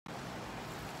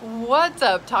What's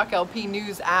up, TalkLP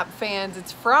News app fans?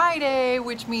 It's Friday,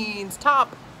 which means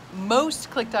top most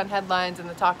clicked on headlines in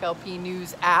the TalkLP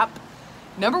News app.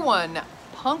 Number one,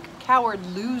 punk coward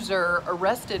loser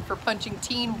arrested for punching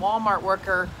teen Walmart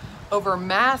worker over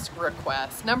mask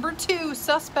request. Number two,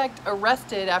 suspect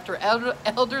arrested after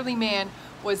elderly man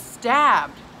was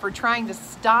stabbed for trying to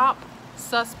stop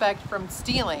suspect from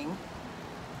stealing.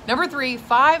 Number three,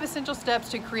 5 essential steps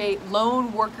to create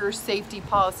lone worker safety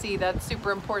policy. That's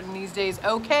super important these days.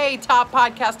 Okay, top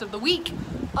podcast of the week.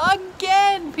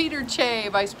 Again, Peter Che,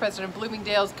 Vice President of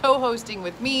Bloomingdale's, co-hosting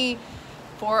with me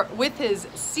with his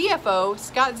CFO,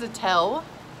 Scott Zattel.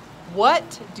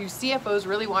 What do CFOs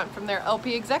really want from their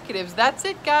LP executives? That's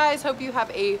it, guys. Hope you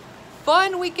have a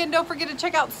fun weekend. Don't forget to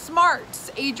check out Smarts,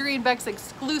 Adrian Beck's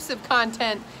exclusive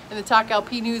content in the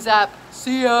TalkLP News app.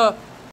 See ya.